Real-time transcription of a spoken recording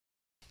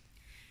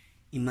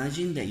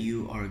Imagine that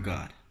you are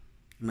God.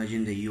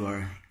 Imagine that you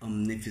are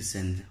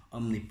omnipotent,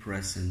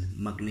 omnipresent,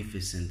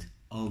 magnificent,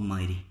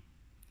 almighty.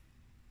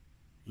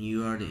 And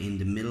you are in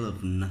the middle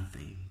of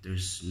nothing.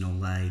 There's no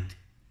light,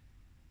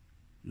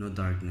 no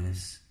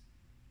darkness,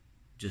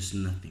 just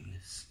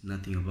nothingness.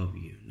 Nothing above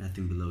you,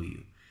 nothing below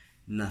you,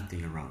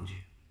 nothing around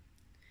you.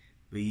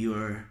 But you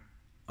are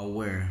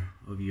aware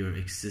of your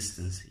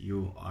existence.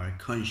 You are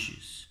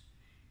conscious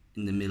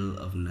in the middle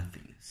of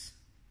nothingness.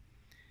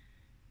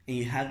 And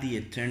you have the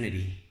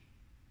eternity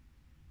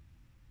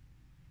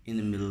in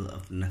the middle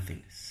of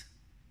nothingness.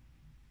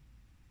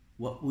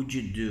 What would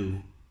you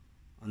do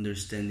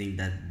understanding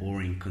that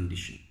boring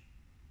condition?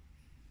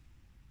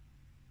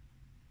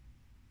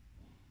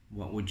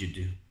 What would you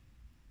do?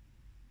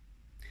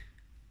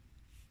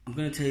 I'm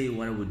going to tell you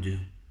what I would do.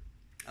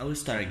 I would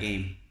start a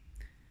game,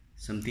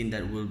 something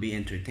that will be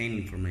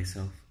entertaining for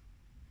myself.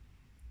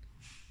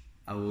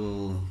 I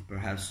will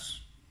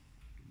perhaps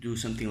do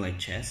something like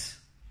chess.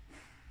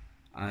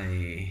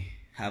 I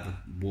have a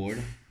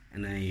board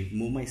and I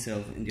move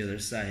myself in the other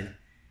side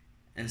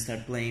and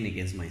start playing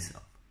against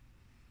myself.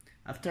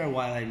 After a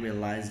while, I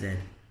realized that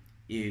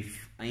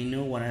if I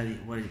know what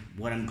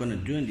I'm gonna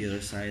do on the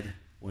other side,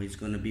 what is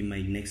gonna be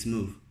my next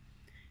move,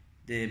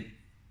 the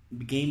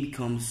game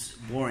becomes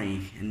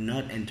boring and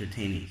not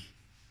entertaining.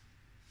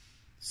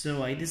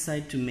 So I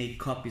decide to make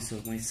copies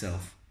of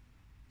myself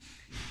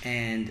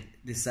and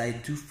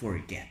decide to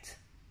forget.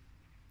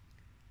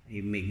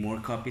 I make more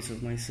copies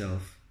of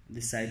myself,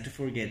 decide to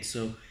forget,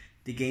 so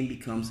the game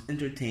becomes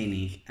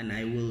entertaining and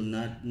I will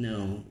not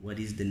know what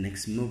is the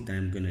next move that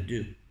I'm gonna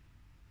do.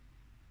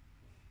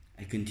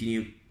 I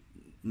continue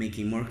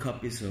making more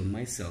copies of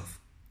myself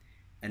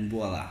and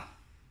voila,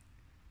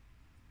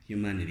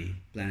 humanity,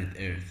 planet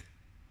Earth.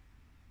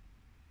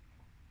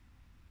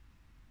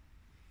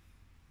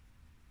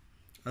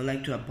 I'd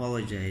like to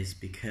apologize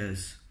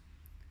because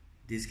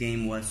this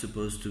game was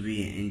supposed to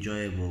be an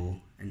enjoyable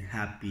and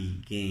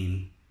happy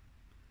game.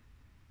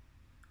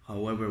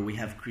 However, we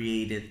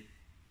ended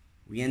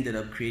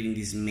up creating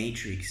this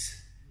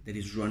matrix that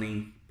is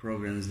running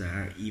programs that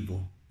are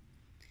evil.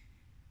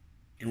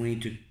 And we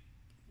need to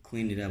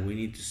clean it up. We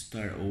need to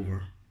start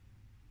over.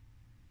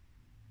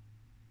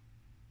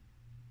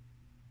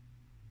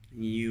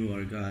 You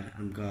are God,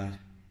 I'm God.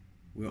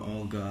 We're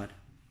all God.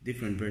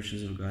 Different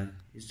versions of God.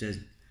 It's just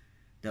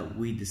that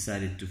we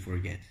decided to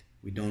forget.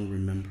 We don't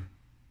remember.